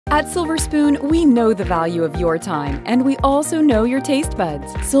At Silverspoon, we know the value of your time, and we also know your taste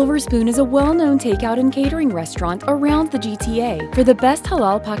buds. Silverspoon is a well-known takeout and catering restaurant around the GTA for the best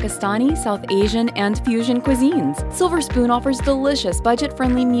halal Pakistani, South Asian, and fusion cuisines. Silverspoon offers delicious,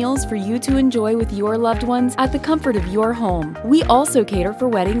 budget-friendly meals for you to enjoy with your loved ones at the comfort of your home. We also cater for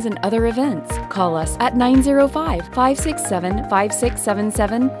weddings and other events. Call us at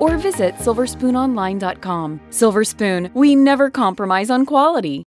 905-567-5677 or visit silverspoononline.com. Silverspoon, we never compromise on quality.